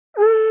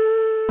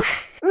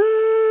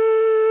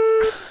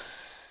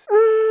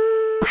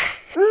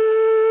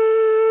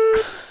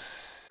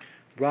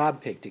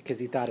Rob picked it because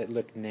he thought it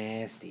looked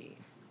nasty.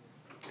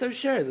 So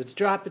sure, let's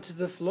drop it to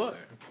the floor.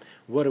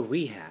 What do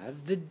we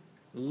have? The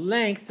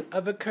length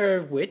of a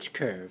curve. Which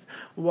curve?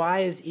 Y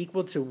is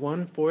equal to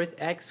 1/4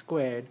 x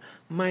squared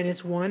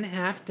minus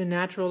 1/2 the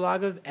natural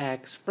log of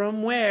x,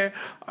 from where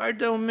our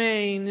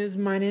domain is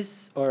 1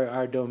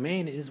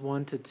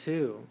 to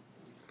 2.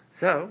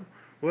 So,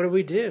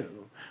 what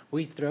do?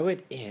 We throw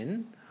it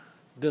in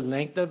the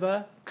length of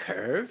a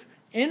curve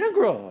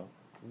integral.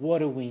 What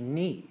do we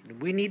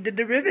need? We need the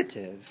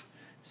derivative.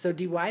 So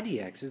dy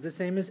dx is the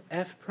same as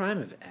f prime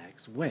of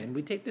x. When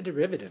we take the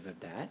derivative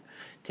of that,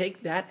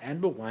 take that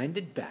and rewind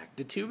it back.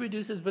 The 2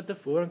 reduces with the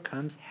 4 and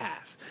comes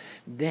half.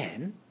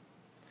 Then,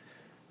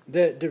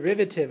 the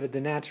derivative of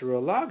the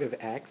natural log of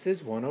x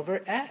is 1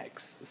 over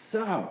x.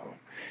 So,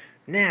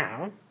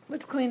 now,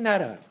 let's clean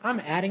that up.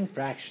 I'm adding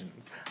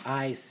fractions.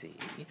 I see.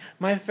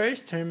 My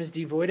first term is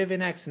devoid of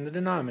an x in the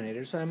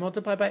denominator, so I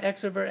multiply by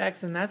x over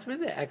x, and that's where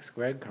the x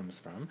squared comes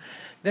from.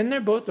 Then they're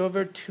both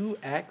over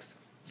 2x,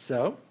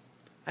 so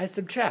I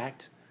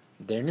subtract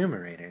their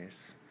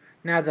numerators.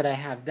 Now that I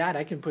have that,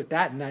 I can put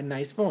that in that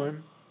nice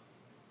form.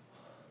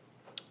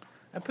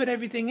 I put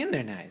everything in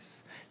there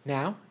nice.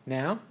 Now,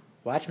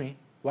 watch me.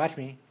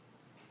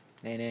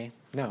 Nay,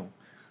 no.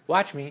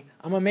 Watch me.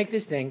 I'm going to make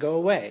this thing go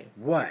away.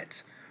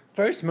 What?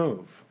 First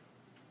move.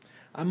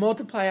 I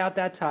multiply out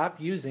that top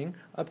using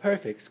a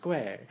perfect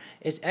square.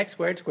 It's x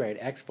squared squared,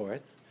 x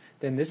fourth.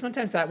 Then this one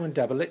times that one,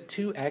 double it,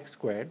 2x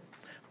squared,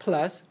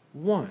 plus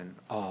 1.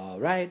 All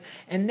right.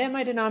 And then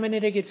my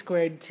denominator gets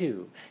squared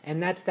too.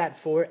 And that's that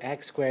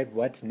 4x squared.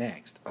 What's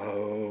next?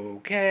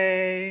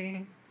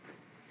 Okay.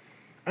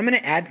 I'm going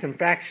to add some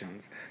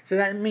fractions. So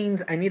that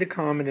means I need a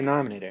common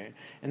denominator.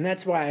 And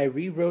that's why I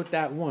rewrote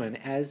that 1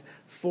 as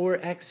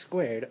 4x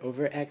squared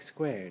over x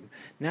squared.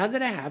 Now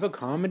that I have a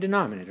common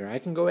denominator, I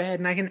can go ahead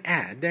and I can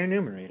add their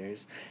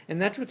numerators.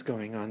 And that's what's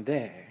going on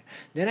there.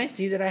 Then I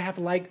see that I have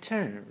like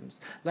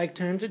terms. Like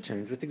terms are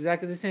terms with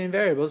exactly the same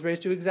variables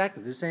raised to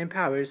exactly the same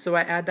powers. So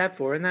I add that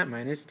 4 and that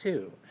minus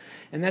 2.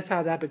 And that's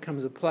how that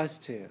becomes a plus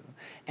 2.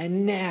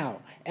 And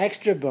now,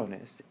 extra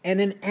bonus, and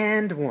an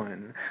and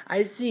one.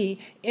 I see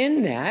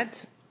in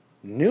that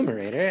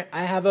numerator,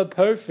 I have a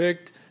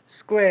perfect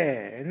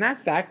square. And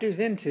that factors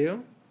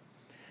into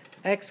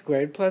x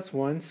squared plus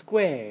 1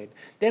 squared.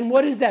 Then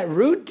what does that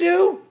root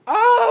do?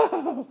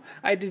 Oh,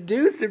 I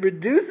deduce it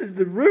reduces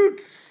the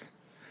roots.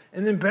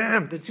 And then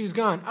bam, the 2's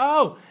gone.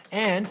 Oh,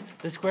 and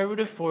the square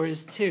root of 4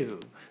 is 2.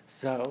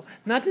 So,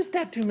 not to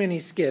step too many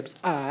skips,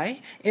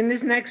 in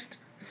this next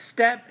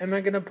step, am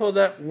I going to pull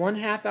the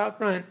 1/2 out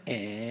front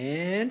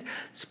and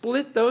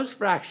split those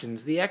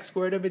fractions. The x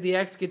squared over the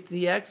x gets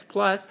the x,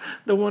 plus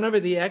the 1 over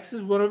the x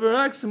is 1 over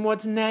x. And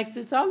what's next?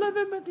 It's all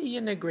over but the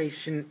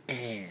integration,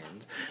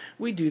 and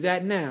we do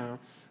that now.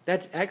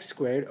 That's x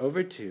squared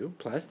over 2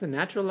 plus the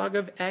natural log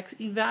of x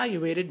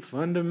evaluated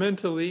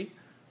fundamentally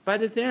by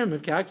the theorem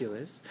of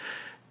calculus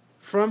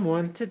from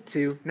 1 to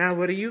 2. Now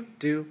what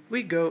do?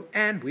 We go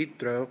and we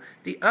throw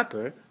the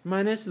upper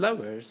minus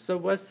lower. So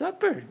what's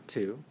upper?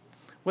 2.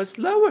 What's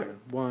lower?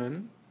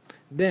 1.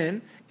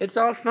 Then it's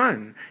all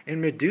fun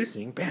in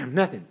reducing. Bam,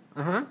 nothing.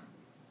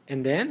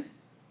 And then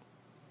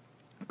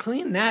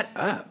clean that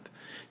up.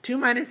 2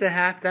 minus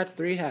 1/2, that's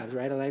 3/2,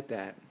 right? I like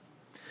that.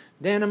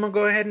 Then I'm going to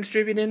go ahead and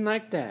distribute in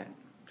like that.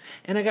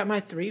 And I got my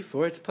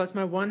 3/4 plus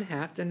my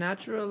 1/2, the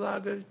natural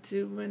log of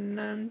 2, and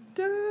I'm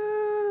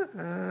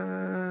done.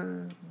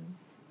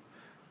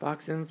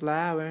 Box and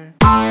flower.